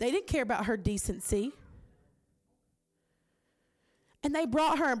 They didn't care about her decency. And they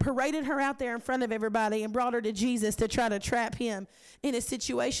brought her and paraded her out there in front of everybody and brought her to Jesus to try to trap him in a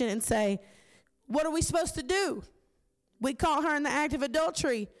situation and say, what are we supposed to do? We caught her in the act of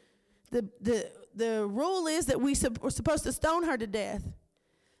adultery. The rule is that we're supposed to stone her to death.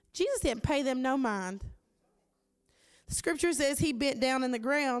 Jesus didn't pay them no mind. The scripture says he bent down in the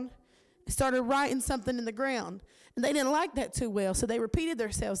ground and started writing something in the ground. And they didn't like that too well, so they repeated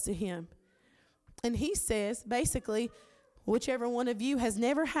themselves to him. And he says, basically, whichever one of you has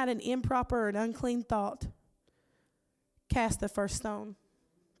never had an improper or an unclean thought, cast the first stone.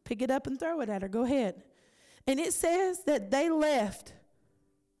 Pick it up and throw it at her. Go ahead. And it says that they left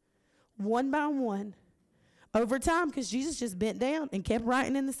one by one over time, because Jesus just bent down and kept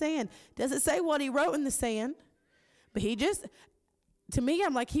writing in the sand. Doesn't say what he wrote in the sand, but he just, to me,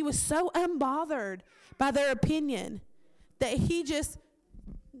 I'm like, he was so unbothered by their opinion that he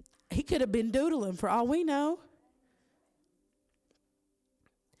could have been doodling for all we know.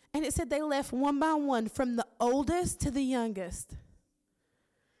 And it said they left one by one, from the oldest to the youngest.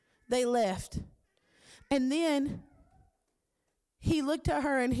 They left. And then he looked at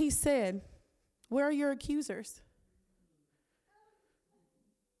her and he said, where are your accusers?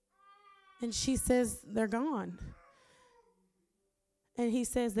 And she says, they're gone. And he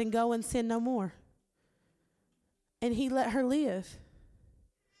says, then go and sin no more. And he let her live.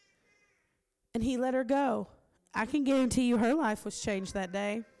 And he let her go. I can guarantee you her life was changed that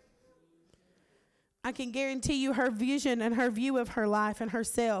day. I can guarantee you her vision and her view of her life and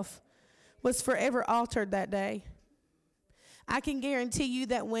herself was forever altered that day. I can guarantee you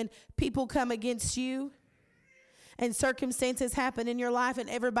that when people come against you and circumstances happen in your life and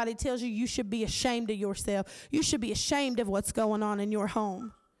everybody tells you you should be ashamed of yourself, you should be ashamed of what's going on in your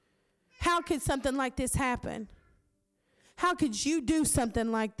home. How could something like this happen? How could you do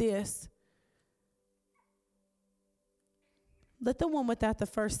something like this? Let the one without the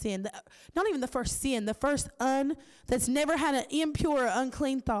first sin, not even the first sin, the first that's never had an impure or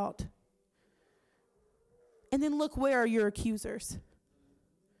unclean thought. And then look, where are your accusers?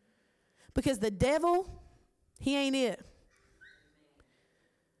 Because the devil, he ain't it.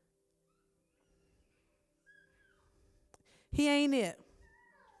 He ain't it.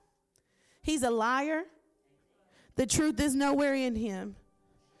 He's a liar. The truth is nowhere in him.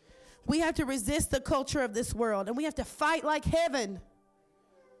 We have to resist the culture of this world, and we have to fight like heaven.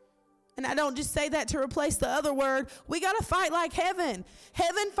 And I don't just say that to replace the other word. We got to fight like heaven.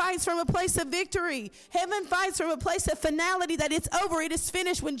 Heaven fights from a place of victory. Heaven fights from a place of finality, that it's over, it is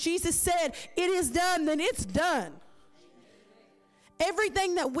finished. When Jesus said, it is done, then it's done.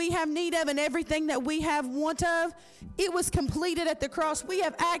 Everything that we have need of and everything that we have want of, it was completed at the cross. We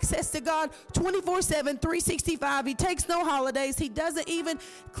have access to God 24/7, 365. He takes no holidays. He doesn't even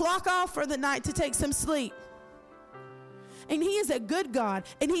clock off for the night to take some sleep. And he is a good God,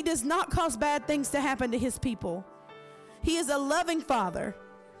 and he does not cause bad things to happen to his people. He is a loving Father.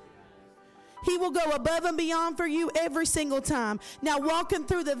 He will go above and beyond for you every single time. Now, walking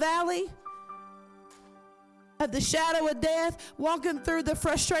through the valley of the shadow of death, walking through the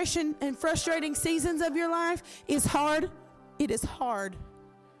frustration and frustrating seasons of your life is hard. It is hard.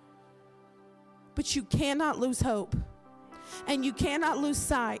 But you cannot lose hope. And you cannot lose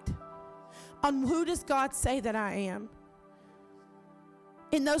sight on who does God say that I am.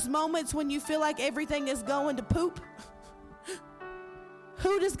 In those moments when you feel like everything is going to poop,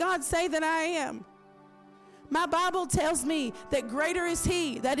 who does God say that I am? My Bible tells me that greater is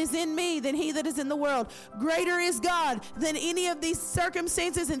he that is in me than he that is in the world. Greater is God than any of these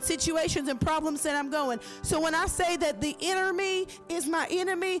circumstances and situations and problems that I'm going. So when I say that the inner me is my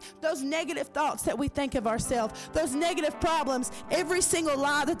enemy, those negative thoughts that we think of ourselves, those negative problems, every single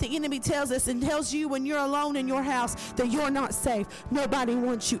lie that the enemy tells us and tells you when you're alone in your house that you're not safe. Nobody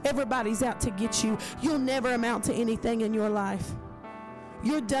wants you. Everybody's out to get you. You'll never amount to anything in your life.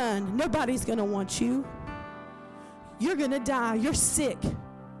 You're done. Nobody's going to want you. You're going to die. You're sick.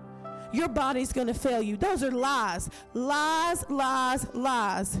 Your body's going to fail you. Those are lies. Lies, lies,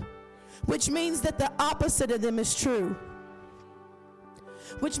 lies. Which means that the opposite of them is true.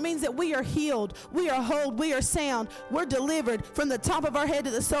 Which means that we are healed, we are whole, we are sound, we're delivered from the top of our head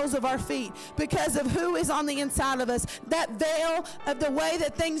to the soles of our feet because of who is on the inside of us. That veil of the way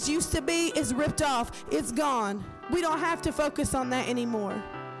that things used to be is ripped off. It's gone. We don't have to focus on that anymore.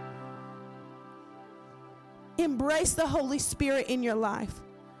 Embrace the Holy Spirit in your life.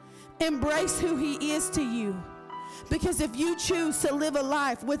 Embrace who he is to you. Because if you choose to live a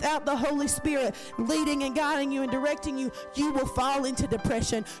life without the Holy Spirit leading and guiding you and directing you, you will fall into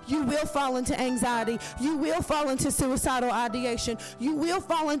depression. You will fall into anxiety. You will fall into suicidal ideation. You will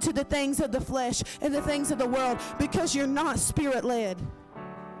fall into the things of the flesh and the things of the world because you're not Spirit-led.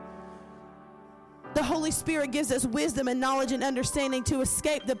 The Holy Spirit gives us wisdom and knowledge and understanding to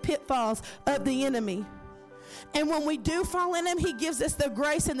escape the pitfalls of the enemy. And when we do fall in him, he gives us the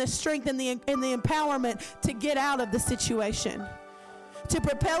grace and the strength and the empowerment to get out of the situation, to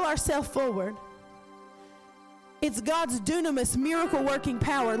propel ourselves forward. It's God's dunamis, miracle-working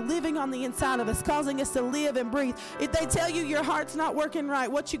power living on the inside of us, causing us to live and breathe. If they tell you your heart's not working right,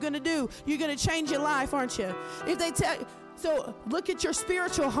 what you going to do? You're going to change your life, aren't you? If they tell you, so look at your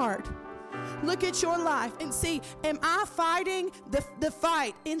spiritual heart. Look at your life and see, am I fighting the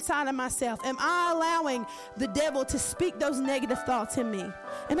fight inside of myself? Am I allowing the devil to speak those negative thoughts in me?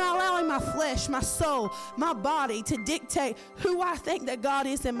 Am I allowing my flesh, my soul, my body to dictate who I think that God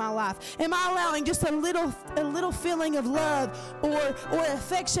is in my life? Am I allowing just a little feeling of love or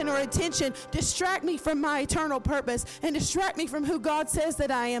affection or attention distract me from my eternal purpose and distract me from who God says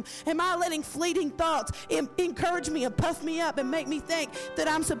that I am? Am I letting fleeting thoughts encourage me and puff me up and make me think that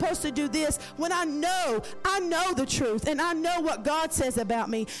I'm supposed to do this when I know the truth and I know what God says about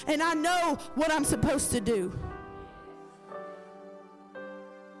me and I know what I'm supposed to do?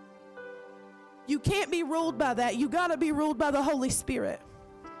 You can't be ruled by that. You got to be ruled by the Holy Spirit.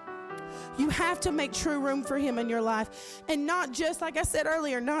 You have to make true room for him in your life. And not just, like I said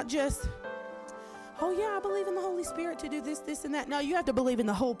earlier, not just, oh yeah, I believe in the Holy Spirit to do this, this, and that. No, you have to believe in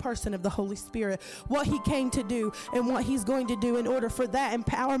the whole person of the Holy Spirit, what he came to do and what he's going to do in order for that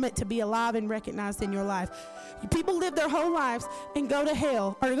empowerment to be alive and recognized in your life. People live their whole lives and go to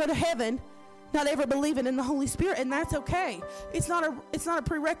hell or go to heaven not ever believing in the Holy Spirit, and that's okay. It's not a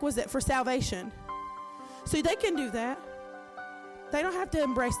prerequisite for salvation. So they can do that. They don't have to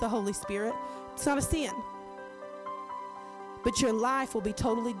embrace the Holy Spirit. It's not a sin. But your life will be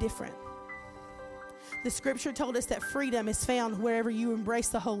totally different. The scripture told us that freedom is found wherever you embrace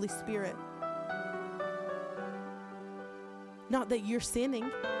the Holy Spirit. Not that you're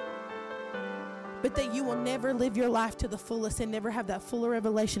sinning, but that you will never live your life to the fullest and never have that fuller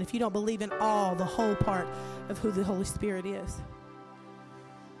revelation if you don't believe in the whole part of who the Holy Spirit is.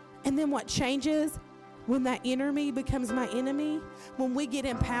 And then what changes when that inner me becomes my enemy, when we get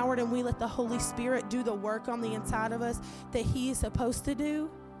empowered and we let the Holy Spirit do the work on the inside of us that he is supposed to do,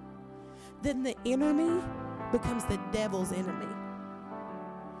 then the inner me becomes the devil's enemy.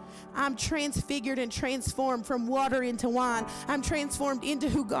 I'm transfigured and transformed from water into wine. I'm transformed into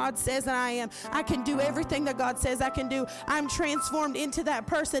who God says that I am. I can do everything that God says I can do. I'm transformed into that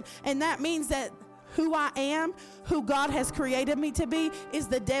person. And that means that who I am, who God has created me to be, is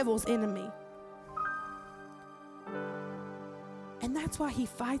the devil's enemy. And that's why he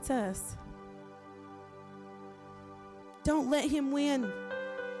fights us. Don't let him win.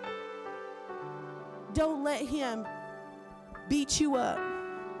 Don't let him beat you up.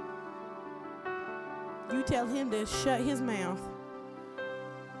 You tell him to shut his mouth.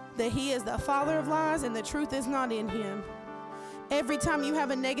 That he is the father of lies and the truth is not in him. Every time you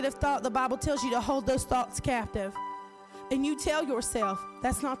have a negative thought, the Bible tells you to hold those thoughts captive. And you tell yourself,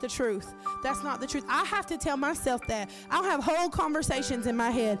 that's not the truth. That's not the truth. I have to tell myself that. I'll have whole conversations in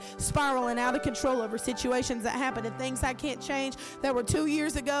my head spiraling out of control over situations that happen and things I can't change that were 2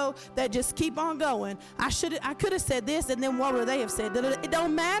 years ago that just keep on going. I could have said this, and then what would they have said? It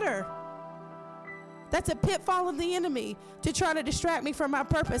don't matter. That's a pitfall of the enemy to try to distract me from my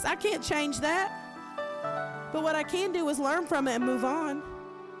purpose. I can't change that. But what I can do is learn from it and move on.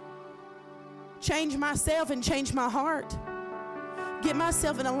 Change myself and change my heart. Get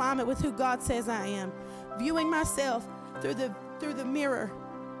myself in alignment with who God says I am. Viewing myself through the mirror,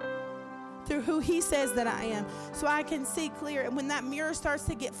 through who he says that I am, so I can see clear. And when that mirror starts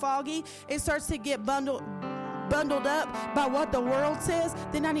to get foggy, it starts to get bundled up by what the world says,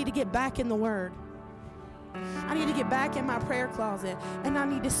 then I need to get back in the Word. I need to get back in my prayer closet, and I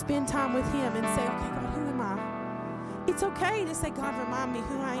need to spend time with him and say, okay, God, who am I? It's okay to say, God, remind me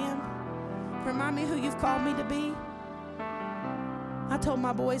who I am. Remind me who you've called me to be. I told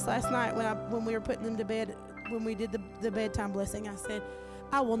my boys last night when we were putting them to bed, when we did the bedtime blessing, I said,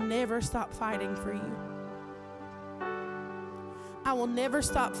 I will never stop fighting for you. I will never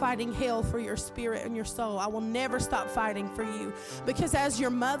stop fighting hell for your spirit and your soul. I will never stop fighting for you. Because as your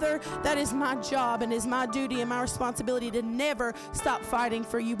mother, that is my job and is my duty and my responsibility to never stop fighting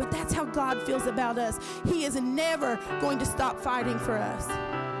for you. But that's how God feels about us. He is never going to stop fighting for us.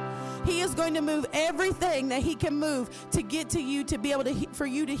 He is going to move everything that he can move to get to you, to be able to, for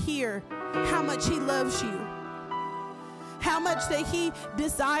you to hear how much he loves you. How much that he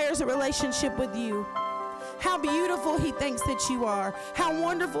desires a relationship with you. How beautiful he thinks that you are. How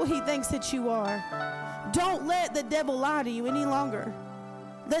wonderful he thinks that you are. Don't let the devil lie to you any longer.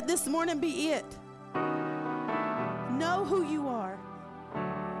 Let this morning be it. Know who you are.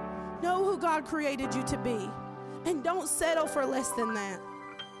 Know who God created you to be. And don't settle for less than that.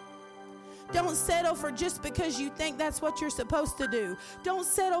 Don't settle for just because you think that's what you're supposed to do. Don't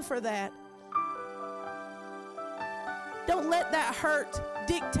settle for that. Don't let that hurt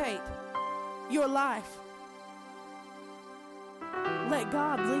dictate your life. Let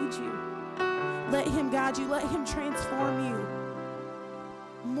God lead you. Let him guide you. Let him transform you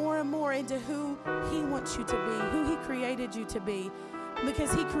more and more into who he wants you to be, who he created you to be.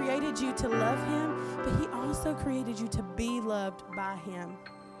 Because he created you to love him, but he also created you to be loved by him.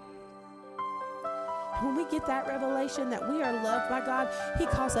 When we get that revelation that we are loved by God, he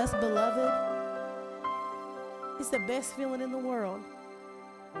calls us beloved. It's the best feeling in the world.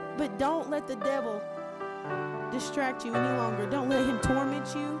 But don't let the devil distract you any longer. Don't let him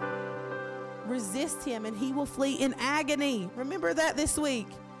torment you. Resist him and he will flee in agony. Remember that this week.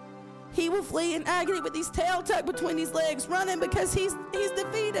 He will flee in agony with his tail tucked between his legs, running because he's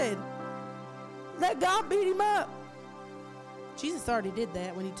defeated. Let God beat him up. Jesus already did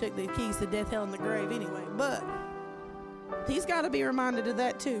that when he took the keys to death, hell, and the grave anyway. But he's got to be reminded of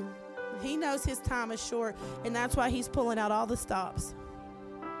that too. He knows his time is short, and that's why he's pulling out all the stops.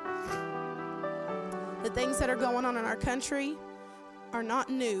 The things that are going on in our country are not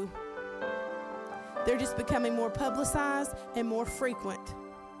new. They're just becoming more publicized and more frequent.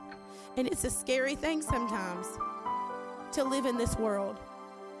 And it's a scary thing sometimes to live in this world.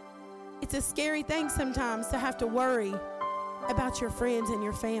 It's a scary thing sometimes to have to worry about your friends and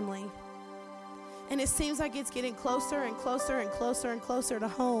your family. And it seems like it's getting closer and closer and closer and closer to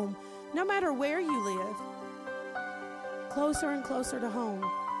home, no matter where you live. Closer and closer to home.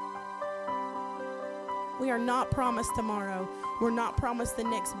 We are not promised tomorrow. We're not promised the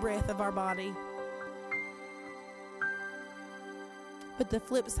next breath of our body. But the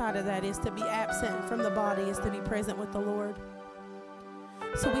flip side of that is to be absent from the body is to be present with the Lord.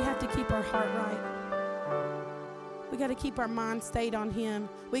 So we have to keep our heart right. We got to keep our mind stayed on him.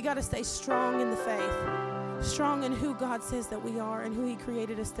 We got to stay strong in the faith. Strong in who God says that we are and who he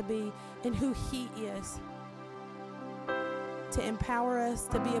created us to be and who he is. To empower us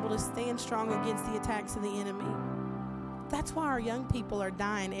to be able to stand strong against the attacks of the enemy. That's why our young people are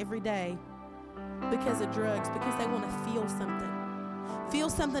dying every day because of drugs, because they want to feel something. Feel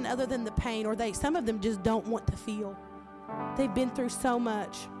something other than the pain, or some of them just don't want to feel. They've been through so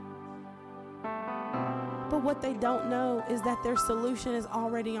much. But what they don't know is that their solution is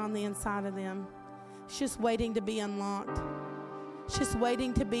already on the inside of them. It's just waiting to be unlocked. It's just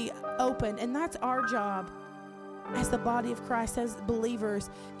waiting to be opened. And that's our job as the body of Christ, as believers,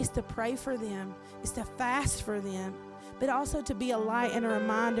 is to pray for them, is to fast for them, but also to be a light and a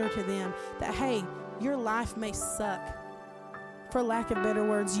reminder to them that, hey, your life may suck. For lack of better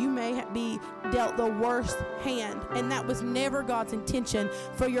words, you may be dealt the worst hand, and that was never God's intention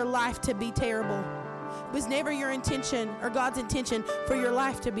for your life to be terrible. It was never your intention or God's intention for your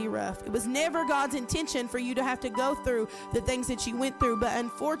life to be rough. It was never God's intention for you to have to go through the things that you went through. But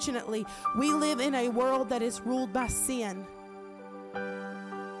unfortunately, we live in a world that is ruled by sin.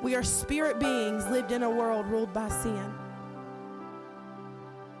 We are spirit beings lived in a world ruled by sin.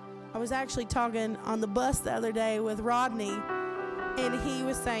 I was actually talking on the bus the other day with Rodney, and he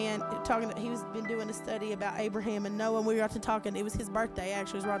was he's been doing a study about Abraham and Noah, and we got to talking. It was his birthday,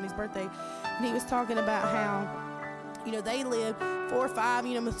 actually. It was Rodney's birthday. And he was talking about how, they lived 4 or 5.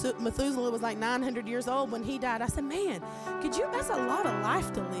 Methuselah was like 900 years old when he died. I said, man, that's a lot of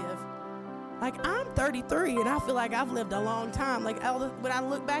life to live. Like, I'm 33, and I feel like I've lived a long time. Like, when I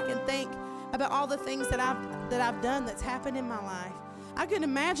look back and think about all the things that I've done that's happened in my life, I couldn't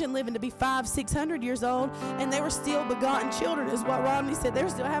imagine living to be 500-600 years old, and they were still begotten children, is what Rodney said. They were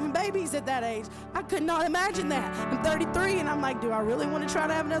still having babies at that age. I could not imagine that. I'm 33, and I'm like, do I really want to try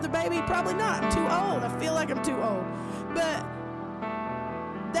to have another baby? Probably not. I'm too old. I feel like I'm too old. But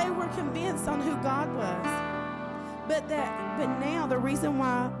they were convinced on who God was. But now the reason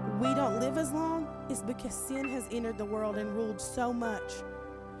why we don't live as long is because sin has entered the world and ruled so much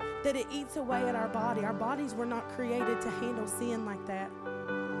that it eats away at our body. Our bodies were not created to handle sin like that.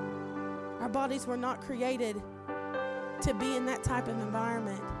 Our bodies were not created to be in that type of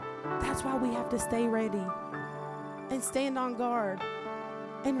environment. That's why we have to stay ready and stand on guard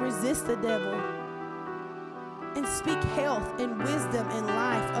and resist the devil and speak health and wisdom and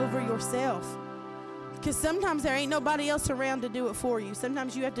life over yourself. Because sometimes there ain't nobody else around to do it for you.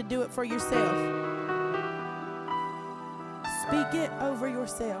 Sometimes you have to do it for yourself. Speak it over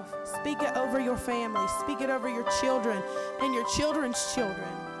yourself. Speak it over your family. Speak it over your children and your children's children.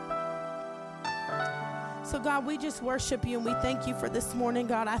 So, God, we just worship you and we thank you for this morning,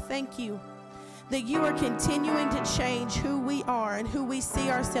 God. I thank you that you are continuing to change who we are and who we see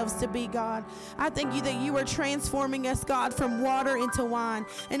ourselves to be, God. I thank you that you are transforming us, God, from water into wine.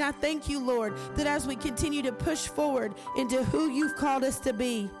 And I thank you, Lord, that as we continue to push forward into who you've called us to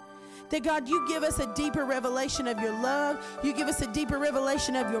be, that, God, you give us a deeper revelation of your love. You give us a deeper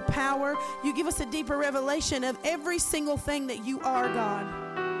revelation of your power. You give us a deeper revelation of every single thing that you are, God.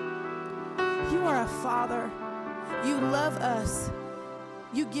 You are a Father. You love us.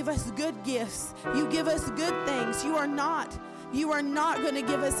 You give us good gifts. You give us good things. You are not going to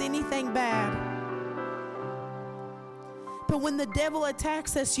give us anything bad. But when the devil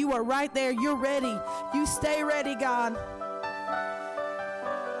attacks us, you are right there. You're ready. You stay ready, God.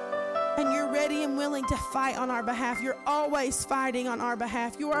 And you're ready and willing to fight on our behalf. You're always fighting on our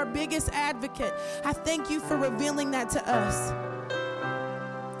behalf. You are our biggest advocate. I thank you for revealing that to us.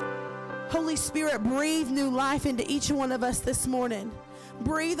 Holy Spirit, breathe new life into each one of us this morning.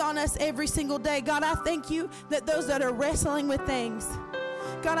 Breathe on us every single day. God, I thank you that those that are wrestling with things,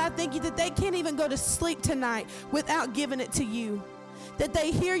 God, I thank you that they can't even go to sleep tonight without giving it to you. That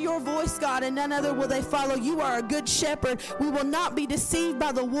they hear your voice, God, and none other will they follow. You are a good shepherd. We will not be deceived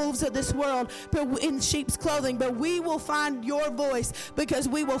by the wolves of this world but in sheep's clothing, but we will find your voice because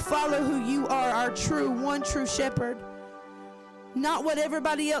we will follow who you are, our one true shepherd. Not what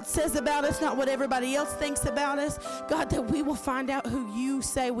everybody else says about us, not what everybody else thinks about us. God, that we will find out who you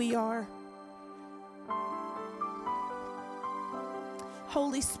say we are.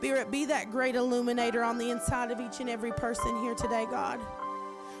 Holy Spirit, be that great illuminator on the inside of each and every person here today, God.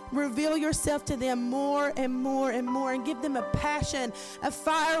 Reveal yourself to them more and more and more, and give them a passion, a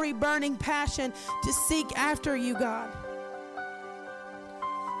fiery, burning passion to seek after you, God.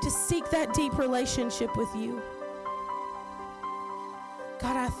 To seek that deep relationship with you.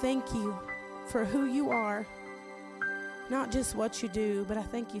 God, I thank you for who you are. Not just what you do, but I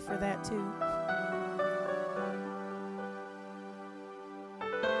thank you for that too.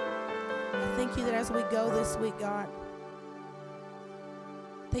 Thank you that as we go this week, God,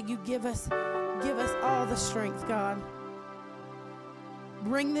 that you give us all the strength, God.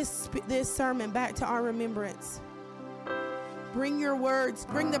 Bring this sermon back to our remembrance. Bring your words,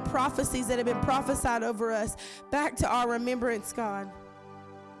 bring the prophecies that have been prophesied over us back to our remembrance, God.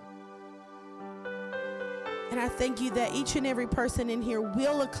 And I thank you that each and every person in here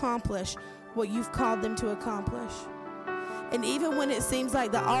will accomplish what you've called them to accomplish. And even when it seems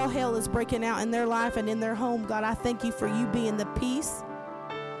like that all hell is breaking out in their life and in their home, God, I thank you for you being the peace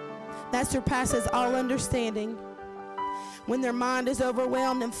that surpasses all understanding. When their mind is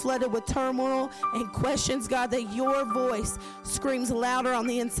overwhelmed and flooded with turmoil and questions, God, that your voice screams louder on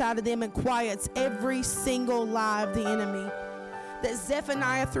the inside of them and quiets every single lie of the enemy. That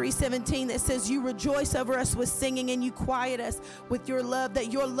Zephaniah 3:17 that says you rejoice over us with singing and you quiet us with your love,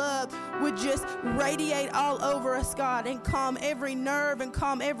 that your love would just radiate all over us, God, and calm every nerve and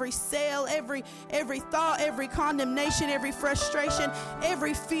calm every cell, every thought, every condemnation, every frustration,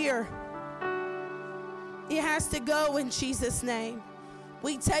 every fear. It has to go in Jesus' name.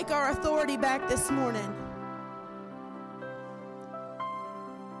 We take our authority back this morning.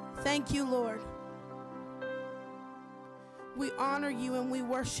 Thank you, Lord. We honor you and we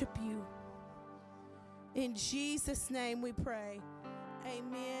worship you. In Jesus' name we pray.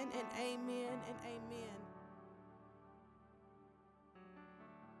 Amen and amen.